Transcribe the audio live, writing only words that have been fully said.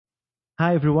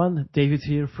Hi everyone, David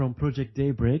here from Project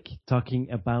Daybreak,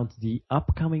 talking about the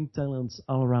upcoming talents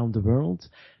all around the world.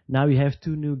 Now we have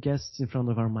two new guests in front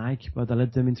of our mic, but I'll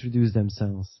let them introduce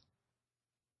themselves.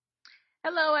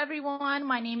 Hello, everyone.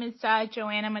 My name is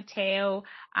Joanna Mateo.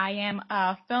 I am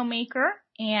a filmmaker,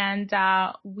 and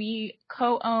we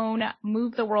co-own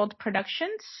Move the World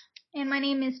Productions. And my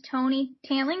name is Tony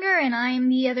Tantlinger, and I am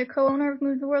the other co-owner of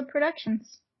Move the World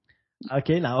Productions.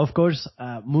 Okay, now of course,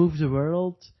 Move the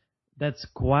World, that's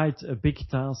quite a big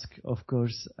task, of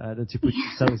course, that you put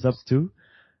yourselves up to.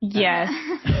 Yes.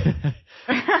 Is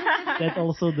that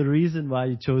also the reason why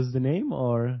you chose the name,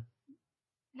 or?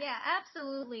 Yeah,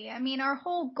 absolutely. I mean, our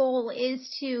whole goal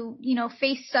is to,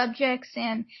 face subjects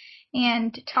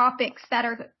and topics that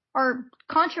are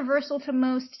controversial to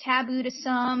most, taboo to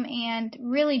some, and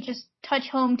really just touch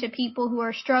home to people who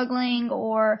are struggling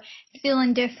or feel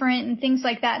indifferent and things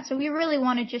like that. So we really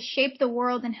want to just shape the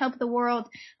world and help the world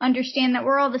understand that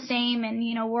we're all the same and,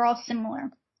 we're all similar.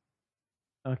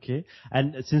 Okay.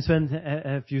 And since when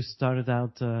have you started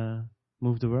out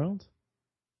Move the World?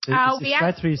 It's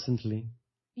quite recently.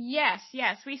 Yes.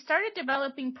 We started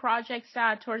developing projects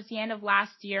towards the end of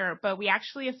last year, but we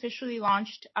actually officially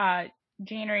launched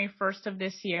January 1st of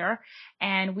this year,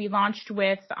 and we launched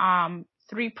with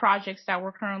 3 projects that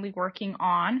we're currently working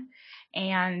on.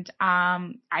 And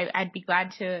I'd be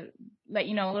glad to let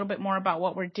you know a little bit more about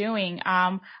what we're doing.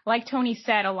 Like Tony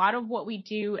said, a lot of what we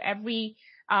do, every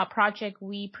project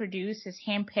we produce is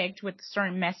handpicked with a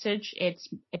certain message.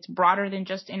 It's broader than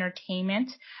just entertainment.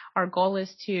 Our goal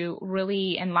is to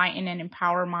really enlighten and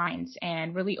empower minds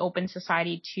and really open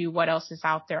society to what else is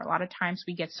out there. A lot of times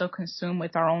we get so consumed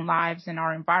with our own lives and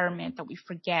our environment that we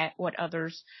forget what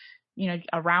others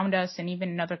around us and even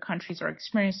in other countries are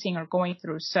experiencing or going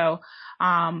through. So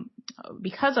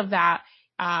because of that,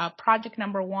 project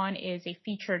number 1 is a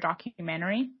feature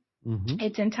documentary. Mm-hmm.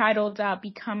 It's entitled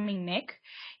Becoming Nick,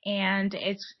 and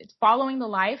it's following the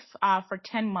life for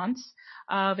 10 months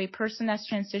of a person that's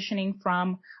transitioning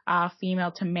from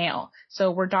female to male. So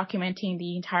we're documenting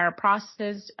the entire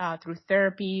process through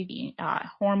therapy, the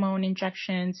hormone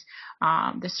injections,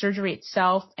 the surgery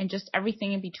itself, and just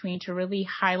everything in between to really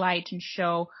highlight and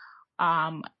show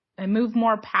and move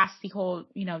more past the whole,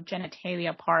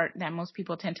 genitalia part that most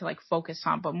people tend to focus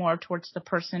on, but more towards the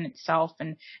person itself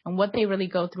and what they really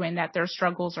go through, and that their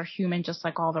struggles are human just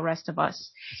like all the rest of us.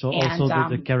 So also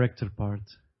the character part.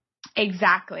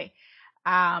 Exactly.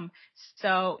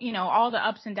 So, all the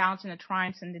ups and downs and the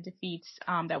triumphs and the defeats,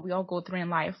 that we all go through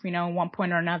in life, one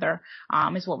point or another,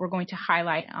 is what we're going to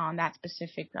highlight on that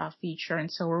specific, feature.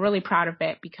 And so we're really proud of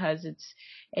it because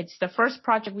it's the first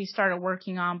project we started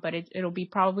working on, but it'll be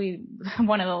probably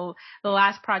one of the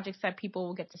last projects that people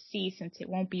will get to see, since it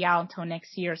won't be out until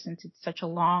next year, since it's such a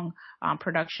long,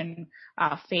 production,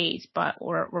 phase. But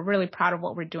we're really proud of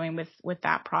what we're doing with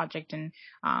that project. And,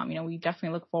 we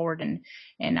definitely look forward and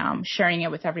sharing it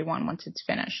with everyone once it's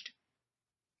finished.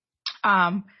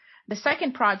 The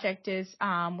second project is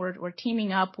we're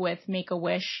teaming up with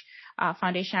Make-A-Wish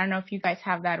Foundation. I don't know if you guys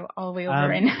have that all the way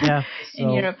over in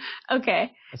Europe.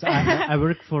 Okay. So I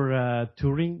work for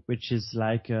Touring, which is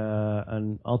like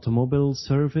an automobile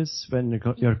service when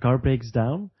your car breaks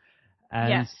down. And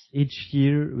yes, each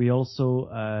year we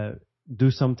also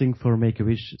do something for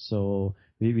Make-A-Wish. So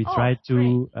we try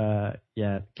to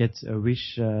get a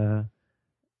wish.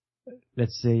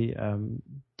 Let's say,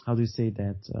 how do you say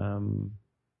that?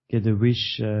 Get a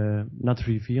wish not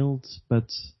revealed, but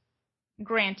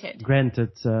granted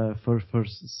for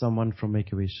someone from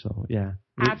Make-A-Wish. So yeah,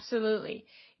 absolutely,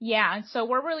 yeah. And so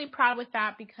we're really proud with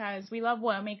that because we love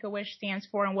what Make-A-Wish stands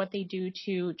for and what they do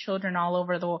to children all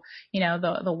over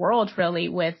the world, really,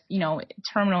 with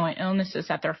terminal illnesses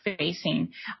that they're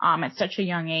facing at such a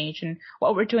young age. And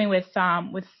what we're doing with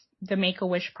the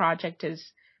Make-A-Wish project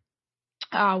is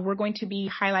we're going to be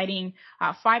highlighting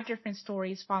 5 different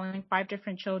stories following 5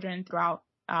 different children throughout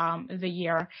the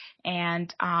year,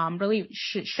 and really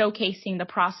showcasing the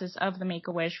process of the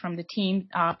Make-A-Wish from the team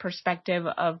perspective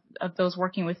of those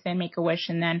working within Make-A-Wish,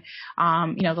 and then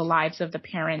the lives of the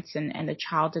parents and the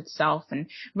child itself, and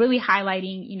really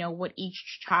highlighting what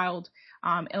each child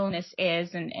illness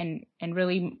is, and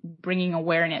really bringing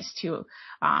awareness to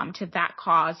that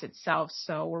cause itself.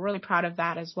 So we're really proud of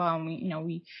that as well.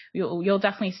 And you'll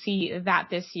definitely see that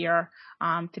this year,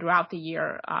 throughout the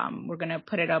year. We're going to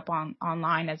put it up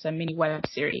online as a mini web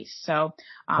series. So,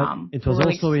 it was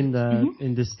really also in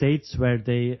the States where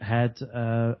they had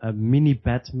a mini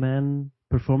Batman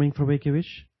performing for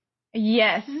Make-A-Wish.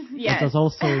 Yes, That was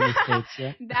also in the States,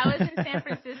 yeah? That was in San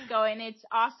Francisco, and it's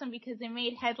awesome because it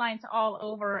made headlines all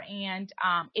over, and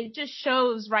it just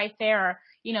shows right there,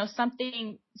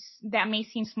 something that may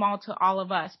seem small to all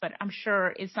of us, but I'm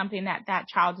sure is something that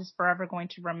child is forever going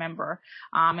to remember,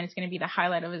 and it's going to be the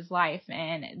highlight of his life,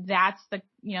 and that's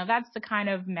the kind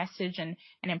of message and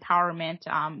empowerment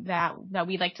that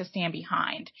we like to stand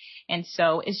behind, and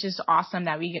so it's just awesome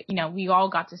that we all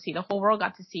got to see, the whole world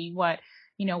got to see what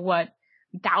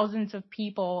thousands of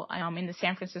people in the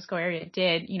San Francisco area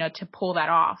did, to pull that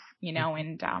off, and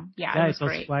it was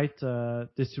great. Quite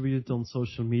distributed on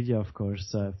social media, of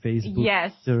course, Facebook,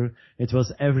 yes. Twitter. It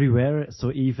was everywhere.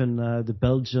 So even the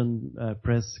Belgian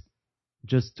press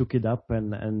just took it up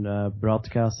and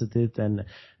broadcasted it, and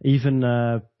even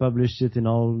published it in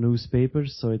all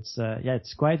newspapers. So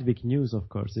it's quite big news, of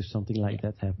course, if something like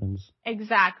that happens.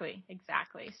 Exactly.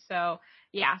 So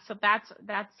that's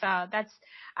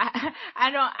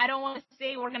I don't want to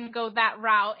say we're going to go that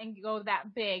route and go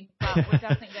that big, but we're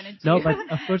definitely going to do. No, but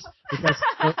of course, because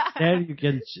there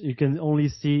you can only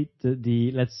see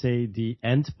the let's say the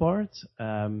end part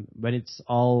when it's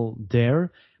all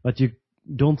there, but you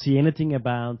don't see anything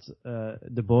about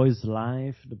the boy's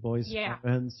life, the boy's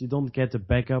parents. You don't get a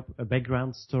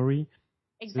background story.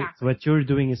 Exactly. So what you're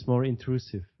doing is more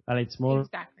intrusive. It's more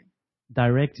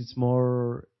direct. It's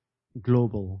more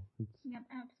global. Yep,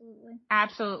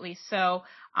 absolutely. So,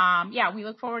 we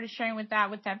look forward to sharing with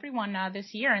everyone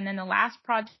this year. And then the last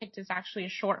project is actually a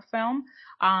short film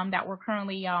that we're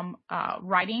currently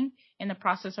writing, in the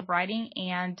process of writing,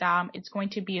 and it's going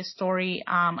to be a story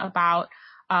about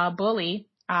bully,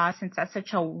 since that's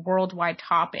such a worldwide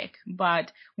topic,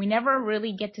 but we never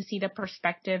really get to see the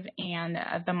perspective and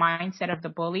the mindset of the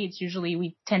bully. It's usually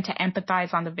we tend to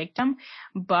empathize on the victim,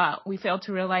 but we fail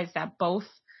to realize that both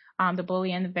the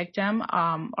bully and the victim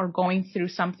are going through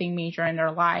something major in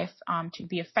their life to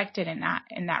be affected in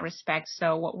that respect.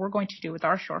 So what we're going to do with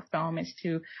our short film is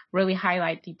to really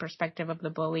highlight the perspective of the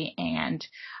bully and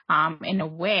in a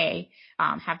way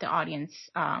have the audience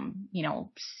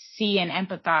see and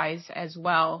empathize as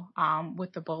well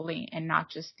with the bully and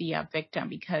not just the victim,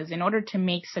 because in order to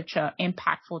make such an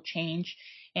impactful change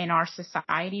in our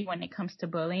society when it comes to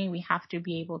bullying, we have to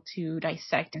be able to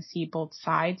dissect and see both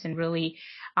sides and really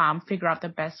figure out the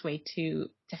best way to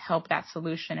help that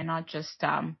solution, and not just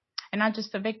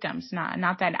the victims.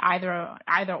 Not that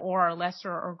either or are lesser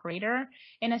or greater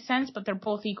in a sense, but they're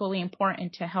both equally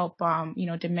important to help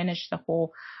diminish the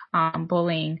whole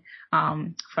bullying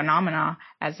phenomena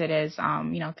as it is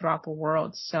throughout the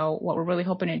world. So what we're really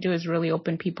hoping to do is really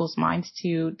open people's minds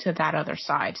to that other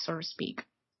side, so to speak.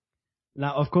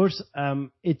 Now, of course,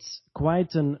 it's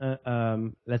quite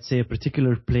let's say, a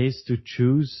particular place to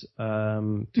choose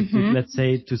let's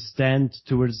say, to stand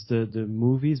towards the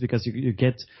movies, because you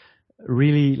get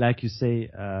really, like you say,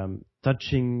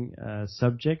 touching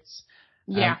subjects.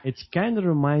 Yeah. It kind of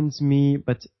reminds me,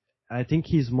 but I think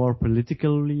he's more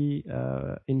politically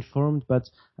informed. But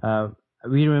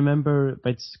we remember,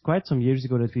 but it's quite some years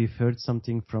ago that we've heard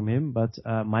something from him. But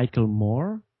Michael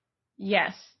Moore.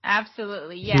 Yes,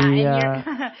 absolutely. Yeah,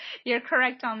 and you're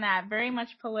correct on that. Very much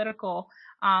political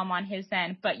on his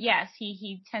end. But yes,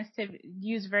 he tends to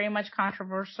use very much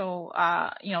controversial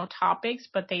topics,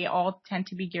 but they all tend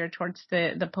to be geared towards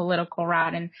the political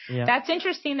route. And that's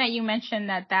interesting that you mentioned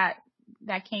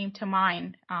that came to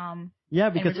mind. Yeah,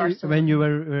 because when you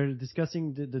were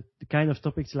discussing the kind of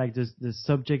topics like the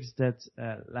subjects that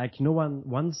like no one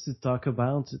wants to talk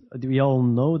about, we all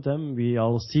know them, we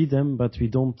all see them, but we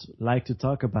don't like to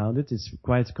talk about it. It's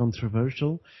quite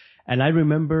controversial. And I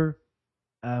remember,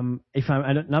 if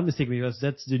I'm not mistaken, because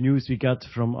that's the news we got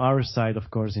from our side,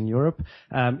 of course, in Europe,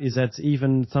 is that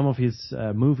even some of his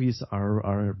movies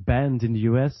are banned in the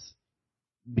US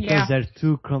because they're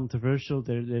too controversial.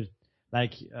 They're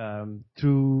like I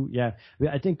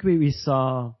think we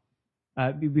saw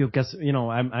because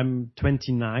I'm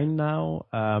 29 now,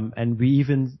 and we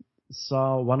even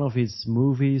saw one of his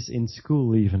movies in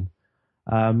school even.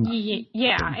 It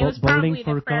was Bowling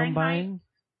for Columbine.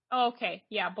 Oh, okay,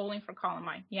 Bowling for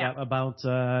Columbine. Yeah, about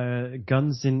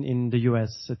guns in the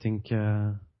US, I think.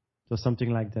 So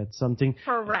something like that. Something.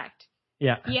 Correct.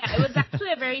 Yeah, it was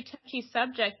actually a very touchy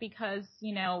subject because,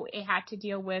 it had to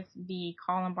deal with the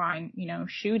Columbine,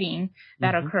 shooting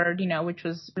that occurred, which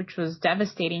was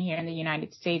devastating here in the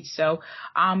United States. So,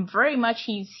 very much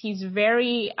he's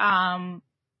very,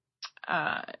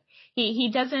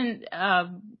 he doesn't,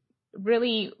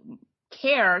 really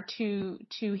care to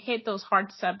hit those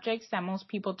hard subjects that most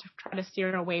people try to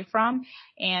steer away from.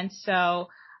 And so,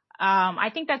 I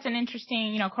think that's an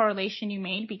interesting, correlation you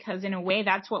made, because in a way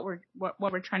that's what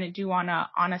we're trying to do on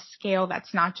a scale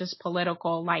that's not just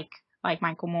political, like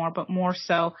Michael Moore, but more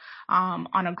so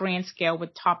on a grand scale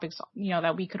with topics,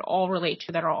 that we could all relate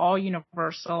to, that are all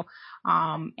universal,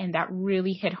 and that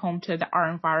really hit home to our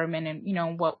environment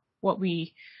and, what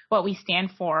we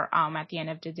stand for at the end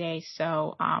of the day.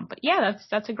 So, but yeah,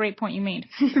 that's a great point you made.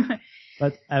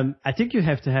 But I think you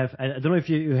have to have. I don't know if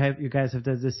you guys have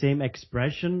the same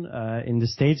expression in the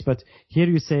States, but here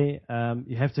you say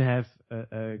you have to have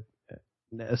a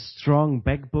strong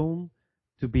backbone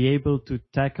to be able to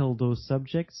tackle those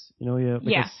subjects. Because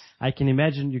yes. I can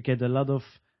imagine you get a lot of,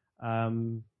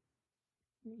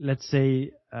 let's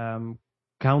say,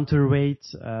 counterweight,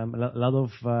 a lot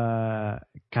of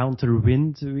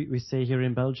counterwind, we say here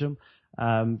in Belgium,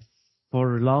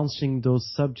 for launching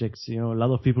those subjects. A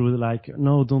lot of people were like,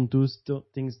 no, don't do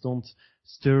things, don't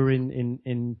stir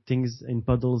in things, in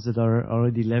puddles that are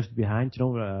already left behind.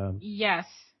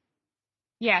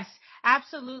 Yes,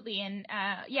 absolutely. And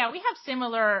we have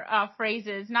similar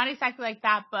phrases, not exactly like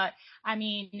that, but I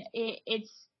mean, it's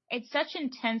such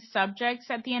intense subjects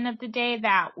at the end of the day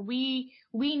that we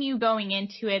knew going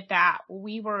into it that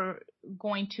we were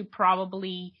going to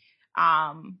probably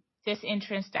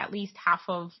disinterest at least half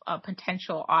of a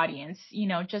potential audience,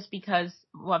 just because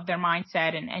of their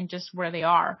mindset and just where they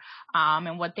are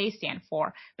and what they stand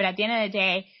for. But at the end of the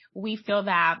day, we feel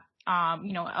that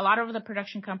a lot of the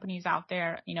production companies out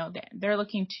there, they're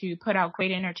looking to put out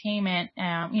great entertainment,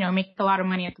 make a lot of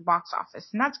money at the box office.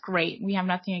 And that's great. We have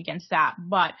nothing against that.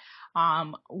 But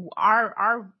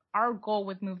our goal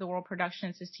with Move the World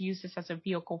Productions is to use this as a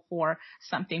vehicle for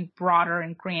something broader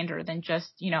and grander than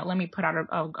just, let me put out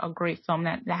a great film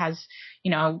that has,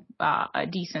 a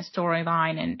decent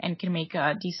storyline and can make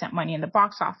decent money in the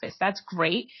box office. That's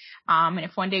great. And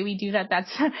if one day we do that,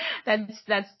 that's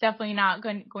definitely not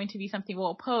going to be something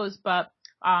we'll oppose. But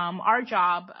our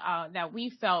job that we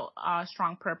felt a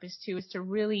strong purpose to is to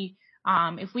really,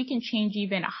 if we can change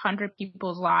even 100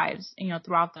 people's lives,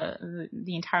 throughout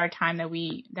the entire time that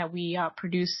we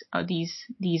produce these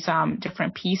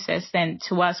different pieces, then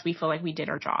to us, we feel like we did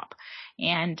our job.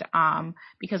 And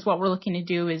because what we're looking to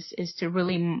do is to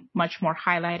really much more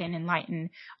highlight and enlighten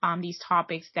these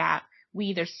topics that we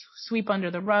either sweep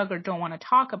under the rug or don't want to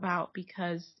talk about,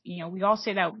 because, we all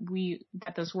say that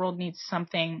this world needs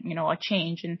something, a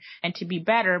change and to be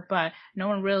better, but no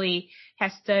one really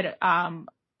has stood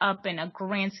up in a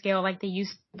grand scale like they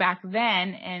used back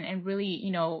then and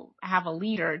really, have a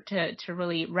leader to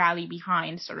really rally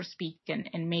behind, so to speak,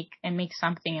 and make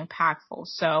something impactful.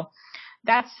 So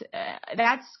that's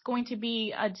going to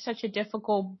be such a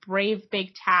difficult, brave,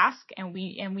 big task. And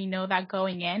we know that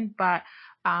going in, but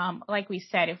like we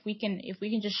said, if we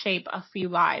can just shape a few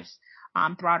lives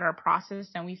throughout our process,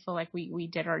 then we feel like we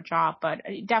did our job. But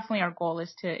definitely our goal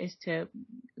is to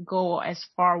go as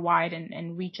far wide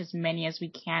and reach as many as we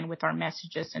can with our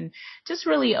messages, and just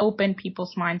really open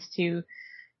people's minds to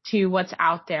what's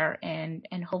out there, and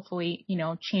hopefully,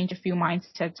 change a few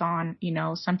mindsets on,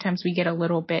 sometimes we get a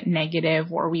little bit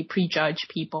negative or we prejudge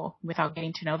people without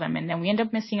getting to know them. And then we end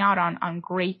up missing out on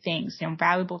great things,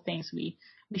 valuable things. We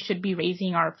should be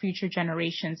raising our future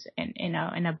generations in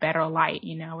a better light,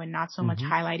 and not so much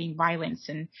highlighting violence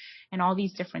and all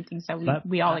these different things that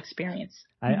we all experience.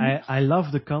 I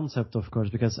love the concept, of course,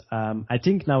 because I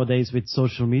think nowadays with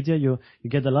social media, you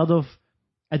get a lot of,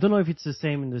 I don't know if it's the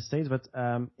same in the States, but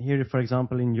here, for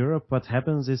example, in Europe, what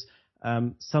happens is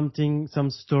something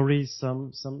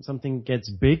gets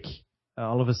big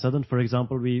all of a sudden. For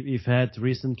example, we've had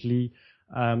recently,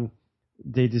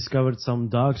 they discovered some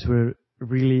dogs were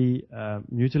really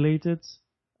mutilated,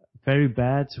 very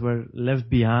bad, were left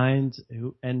behind,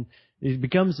 and it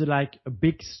becomes like a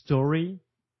big story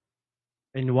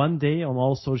in one day on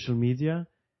all social media.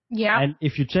 Yeah. And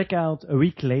if you check out a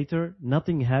week later,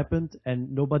 nothing happened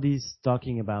and nobody's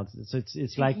talking about it. So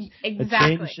it's like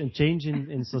exactly. a change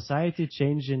in society,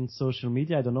 change in social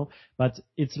media, I don't know. But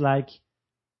it's like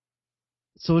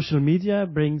social media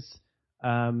brings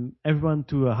everyone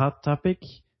to a hot topic,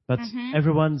 but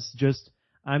everyone's just,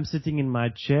 I'm sitting in my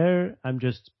chair, I'm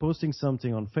just posting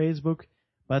something on Facebook,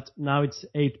 but now it's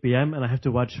 8 p.m. and I have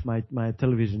to watch my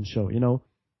television show,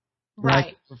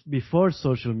 Right. Like before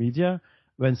social media,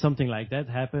 when something like that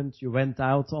happened, you went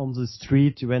out on the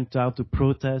street, you went out to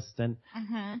protest, and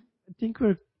I think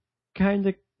we're kind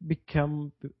of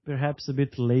become perhaps a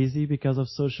bit lazy because of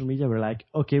social media? We're like,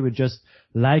 okay, we just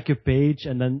like a page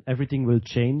and then everything will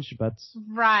change, but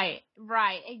Right,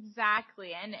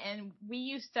 exactly. And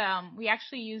we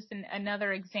actually used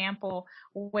another example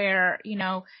where,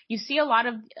 you see a lot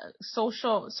of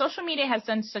social media has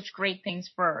done such great things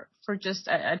for just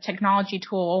a technology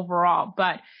tool overall,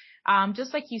 but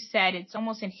just like you said, it's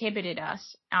almost inhibited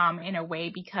us in a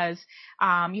way because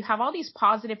you have all these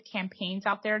positive campaigns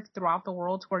out there throughout the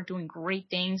world who are doing great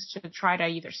things to try to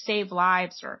either save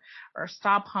lives or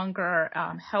stop hunger,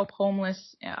 help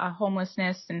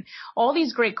homelessness, and all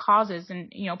these great causes.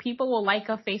 And people will like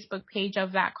a Facebook page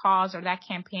of that cause or that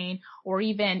campaign, or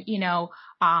even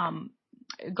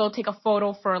go take a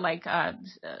photo for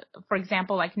for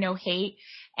example, like no hate.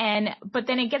 But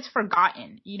then it gets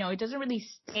forgotten. It doesn't really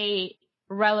stay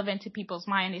relevant to people's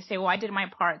mind. They say, well, I did my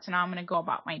part, so now I'm going to go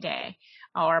about my day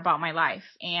or about my life.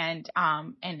 And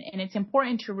it's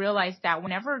important to realize that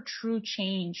whenever true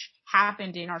change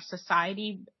happened in our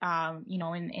society,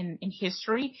 in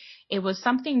history, it was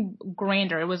something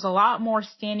grander. It was a lot more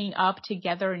standing up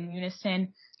together in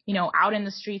unison, out in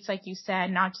the streets, like you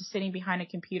said, not just sitting behind a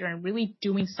computer, and really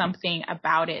doing something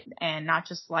about it, and not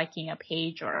just liking a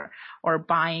page or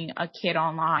buying a kit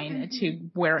online to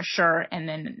wear a shirt and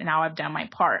then now I've done my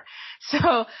part.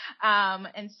 So,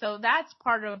 and so that's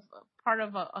part of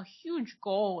a huge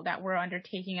goal that we're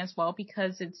undertaking as well,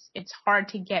 because it's hard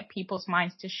to get people's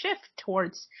minds to shift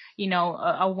towards,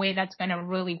 a way that's going to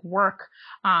really work,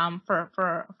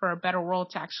 for a better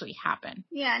world to actually happen.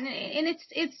 Yeah. And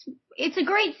it's a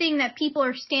great thing that people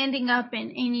are standing up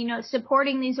and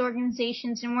supporting these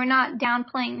organizations, and we're not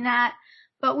downplaying that,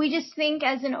 but we just think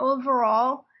as an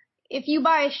overall, if you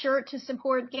buy a shirt to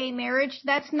support gay marriage,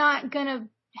 that's not going to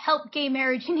help gay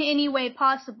marriage in any way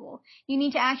possible. You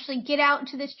need to actually get out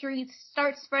into the streets,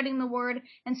 start spreading the word,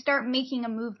 and start making a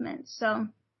movement. So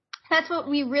that's what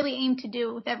we really aim to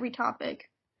do with every topic.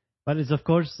 But it's, of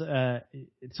course,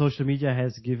 social media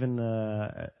has given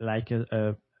a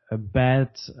bad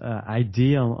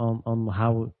idea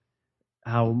on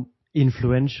how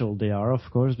influential they are, of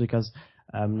course, because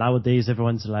nowadays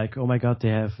everyone's like, oh my God, they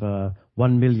have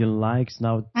 1 million likes.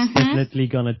 Now it's definitely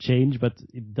gonna change, but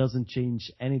it doesn't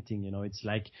change anything. It's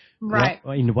like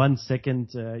in 1 second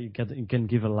you can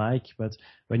give a like, but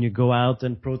when you go out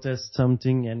and protest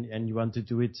something and you want to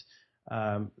do it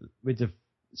with a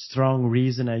strong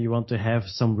reason and you want to have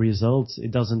some results,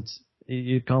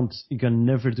 you can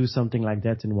never do something like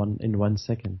that in 1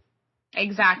 second.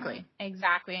 Exactly.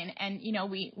 And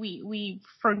we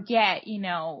forget,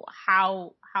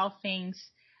 how things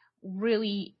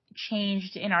really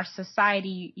changed in our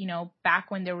society, back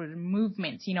when there were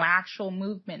movements, actual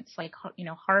movements like,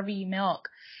 Harvey Milk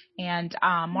and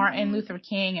Martin Luther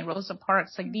King and Rosa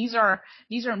Parks. Like these are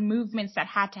movements that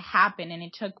had to happen, and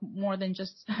it took more than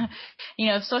just,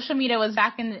 if social media was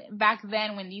back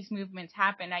then when these movements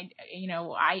happened,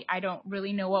 I don't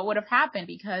really know what would have happened,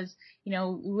 because, we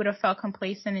would have felt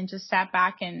complacent and just sat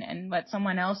back and let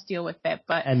someone else deal with it.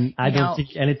 But I don't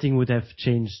think anything would have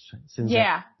changed since.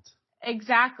 Yeah.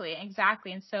 Exactly.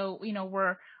 And so,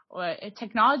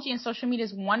 technology and social media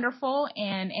is wonderful,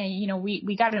 and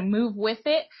we got to move with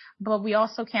it, but we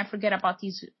also can't forget about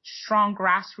these strong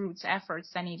grassroots efforts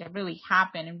that need to really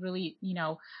happen, and really,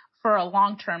 for a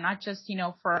long term, not just,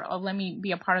 let me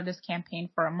be a part of this campaign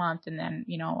for a month and then,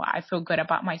 I feel good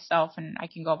about myself and I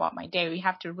can go about my day. We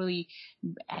have to really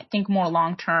think more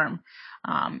long term.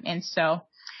 And so,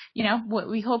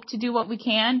 we hope to do what we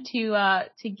can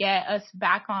to get us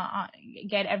back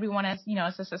get everyone as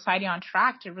a society on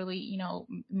track to really,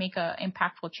 make a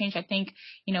impactful change. I think,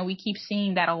 we keep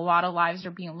seeing that a lot of lives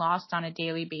are being lost on a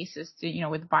daily basis,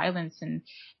 with violence and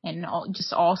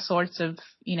just all sorts of,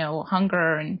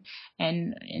 hunger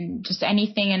and just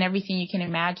anything and everything you can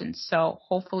imagine. So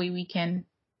hopefully we can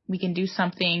do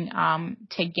something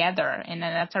together, and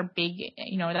then that's our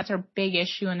big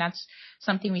issue, and that's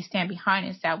something we stand behind,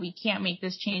 is that we can't make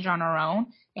this change on our own.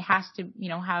 It has to,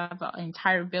 have an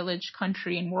entire village,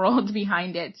 country, and world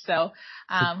behind it. So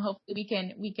hopefully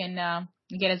we can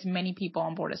get as many people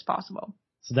on board as possible.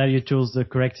 So there you chose the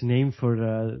correct name for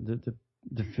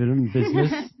the film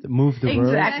business, Move the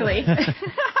World. Exactly.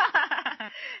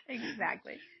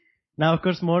 Exactly. Now, of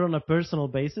course, more on a personal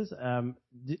basis,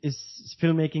 is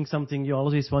filmmaking something you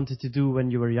always wanted to do when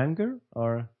you were younger,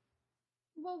 or?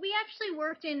 Well, we actually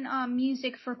worked in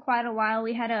music for quite a while.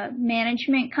 We had a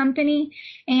management company,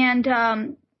 and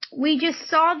we just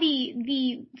saw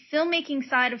the filmmaking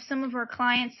side of some of our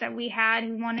clients that we had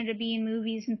who wanted to be in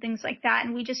movies and things like that,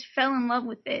 and we just fell in love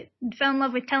with it. We fell in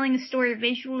love with telling a story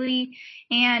visually,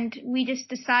 and we just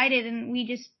decided, and we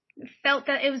just felt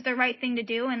that it was the right thing to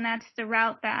do, and that's the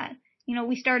route that,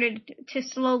 we started to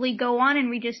slowly go on, and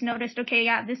we just noticed, okay,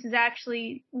 yeah, this is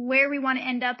actually where we want to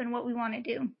end up and what we want to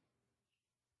do.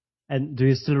 And do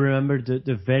you still remember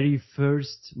the very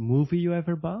first movie you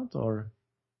ever bought, or?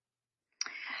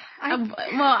 This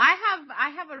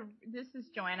is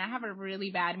Joanne. I have a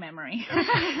really bad memory.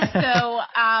 So,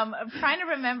 I'm trying to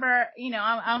remember,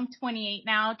 I'm 28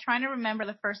 now, trying to remember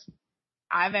the first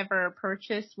I've ever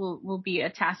purchased will be a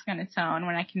task on its own,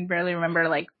 when I can barely remember,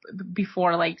 like,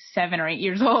 before, like, 7 or 8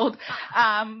 years old.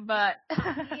 But. Yeah,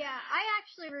 I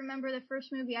actually remember the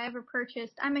first movie I ever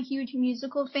purchased. I'm a huge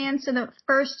musical fan, so the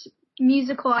first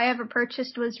musical I ever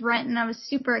purchased was Rent, and I was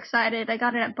super excited. I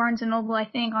got it at Barnes & Noble, I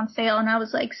think, on sale, and I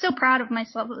was, like, so proud of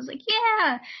myself. I was like,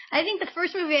 yeah! I think the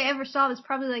first movie I ever saw was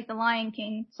probably, like, The Lion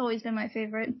King. It's always been my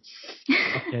favorite.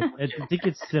 Okay. I think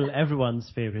it's still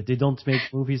everyone's favorite. They don't make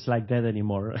movies like that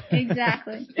anymore.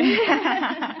 Exactly.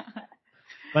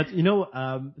 But,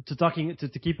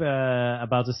 to keep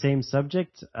about the same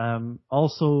subject,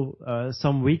 also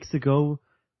some weeks ago,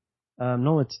 I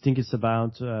think it's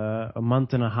about a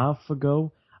month and a half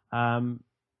ago,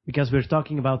 because we're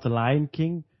talking about The Lion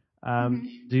King.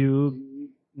 Do you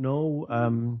know,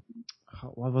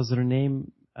 what was her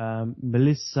name?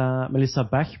 Melissa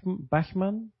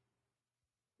Bachmann?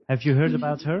 Have you heard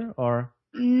about her, or?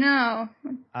 No.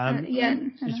 Yeah.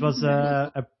 It was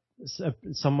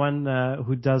someone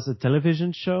who does a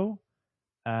television show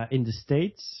in the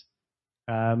States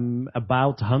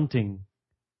about hunting,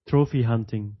 trophy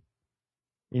hunting.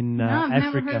 In I've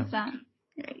Africa. never heard that.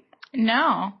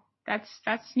 No, that's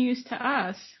news to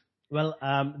us. Well,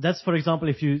 that's, for example,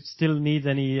 if you still need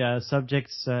any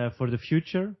subjects for the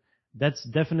future, that's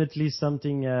definitely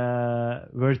something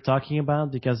worth talking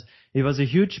about, because it was a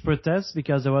huge protest,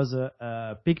 because there was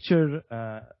a picture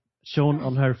shown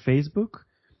on her Facebook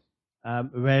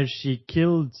where she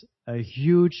killed a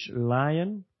huge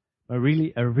lion, a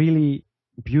really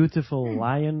beautiful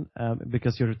lion,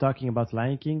 because you're talking about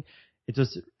Lion King. I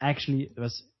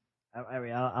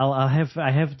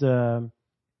have the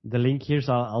link here,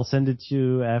 so I'll send it to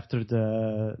you after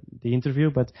the interview.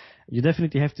 But you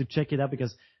definitely have to check it out,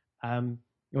 because it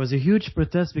was a huge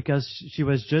protest, because she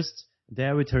was just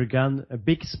there with her gun, a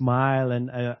big smile, and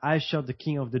I shot the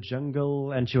king of the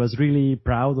jungle, and she was really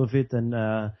proud of it, and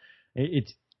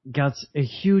it got a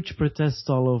huge protest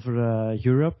all over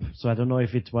Europe. So I don't know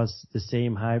if it was the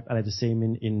same the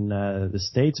same in the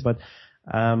States, but.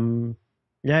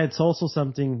 Yeah, it's also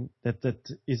something that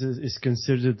is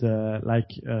considered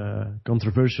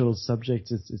controversial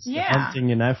subject. It's the hunting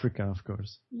in Africa, of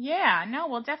course. Yeah, no,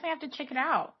 we'll definitely have to check it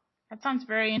out. That sounds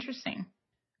very interesting.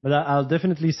 But I'll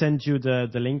definitely send you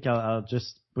the link. I'll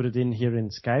just put it in here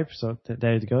in Skype. So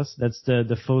there it goes. That's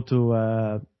the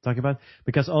photo talk about,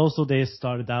 because also they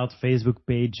started out Facebook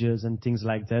pages and things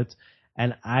like that.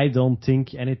 And I don't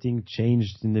think anything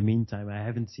changed in the meantime. I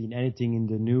haven't seen anything in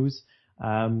the news.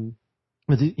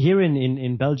 But here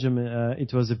in Belgium,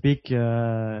 it was a big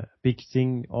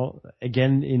thing,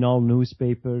 again, in all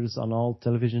newspapers, on all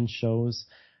television shows,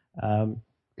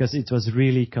 because it was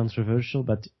really controversial.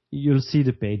 But you'll see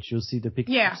the page, you'll see the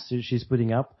pictures she's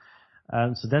putting up.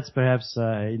 So that's perhaps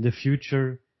in the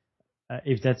future,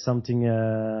 if that's something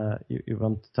you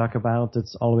want to talk about,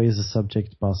 it's always a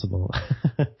subject possible.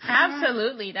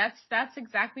 Absolutely, that's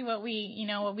exactly what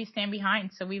we stand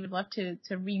behind. So we would love to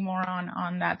read more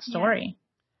on that story. Yeah.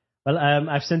 Well,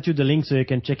 I've sent you the link so you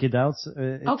can check it out.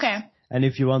 Okay. And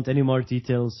if you want any more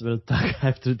details, we'll talk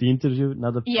after the interview.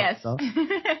 Not a problem. Yes.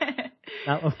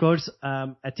 Now, of course,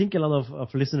 I think a lot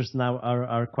of listeners now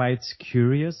are quite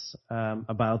curious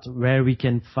about where we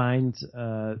can find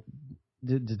the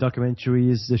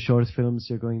documentaries, the short films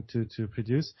you're going to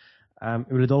produce.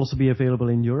 Will it also be available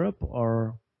in Europe,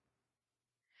 or?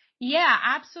 Yeah,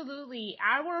 absolutely.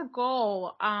 Our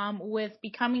goal with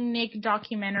Becoming Nick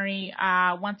documentary,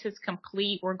 once it's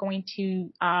complete, we're going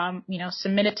to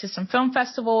submit it to some film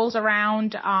festivals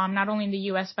around not only in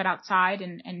the US but outside,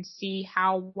 and see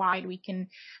how wide we can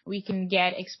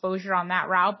get exposure on that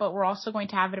route. But we're also going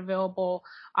to have it available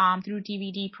through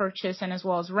DVD purchase, and as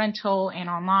well as rental and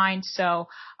online. So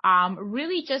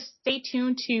really just stay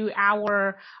tuned to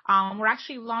our we're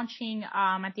actually launching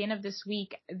at the end of this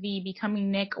week the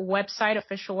Becoming Nick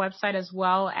official website, as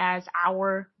well as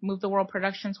our Move the World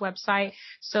Productions website.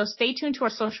 So stay tuned to our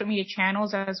social media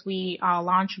channels as we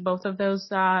launch both of those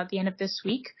at the end of this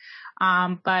week.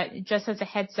 But just as a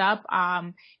heads up,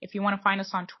 if you want to find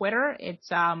us on Twitter, it's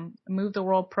Move the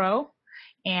World Pro,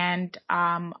 and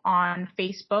on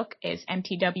Facebook is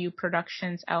MTW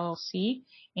Productions LLC,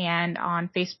 and on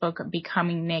Facebook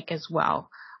Becoming Nick as well.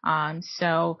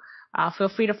 So feel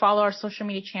free to follow our social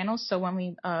media channels. So when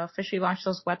we officially launch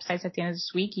those websites at the end of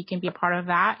this week, you can be a part of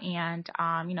that and,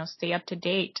 stay up to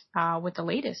date with the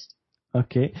latest.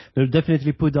 Okay. We'll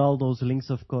definitely put all those links,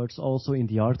 of course, also in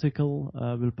the article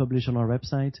we'll publish on our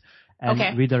website,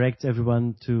 and redirect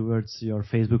everyone towards your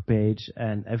Facebook page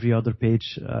and every other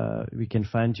page we can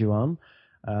find you on,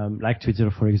 like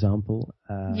Twitter, for example.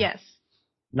 Yes.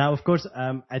 Now, of course,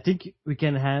 I think we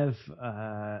can have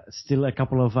still a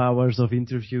couple of hours of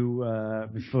interview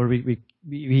before we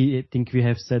think we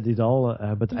have said it all.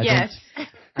 But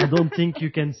I don't think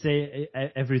you can say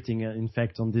everything, in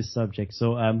fact, on this subject.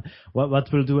 So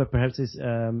what we'll do perhaps is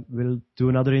we'll do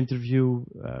another interview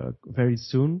very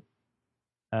soon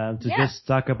to just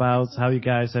talk about how you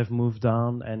guys have moved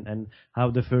on and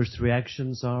how the first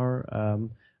reactions are.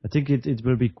 I think it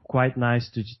will be quite nice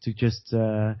to just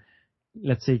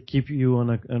let's say keep you on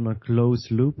a close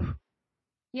loop.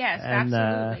 Yes, and,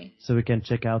 absolutely. So we can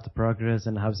check out the progress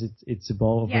and how it's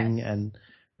evolving, and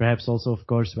perhaps also, of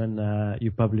course, when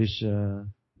you publish the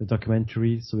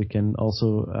documentary, so we can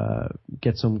also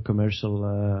get some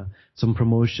commercial, some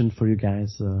promotion for you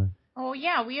guys. Oh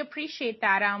yeah, we appreciate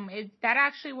that. That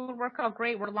actually will work out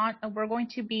great. We're going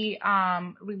to be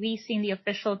releasing the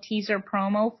official teaser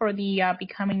promo for the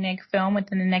Becoming ENG film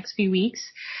within the next few weeks,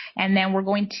 and then we're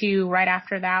going to right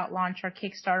after that launch our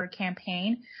Kickstarter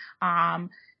campaign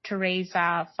to raise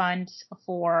funds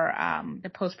for the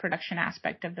post-production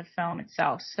aspect of the film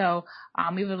itself. So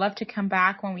we would love to come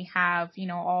back when we have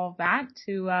all of that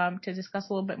to discuss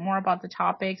a little bit more about the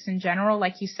topics in general.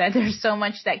 Like you said, there's so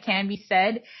much that can be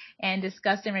said and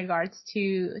discussed in regards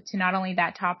to not only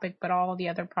that topic but all the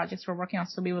other projects we're working on.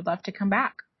 So we would love to come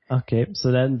back. Okay,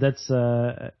 so then that's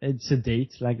it's a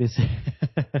date, like they say.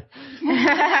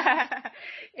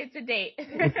 It's a date.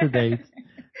 It's a date.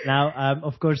 Now,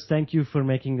 of course, thank you for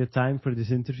making the time for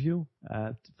this interview,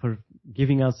 for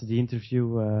giving us the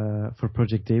interview for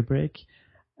Project Daybreak,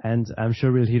 and I'm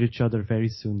sure we'll hear each other very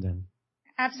soon then.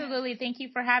 Absolutely. Thank you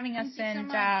for having us,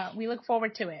 and we look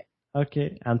forward to it.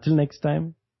 Okay, until next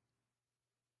time.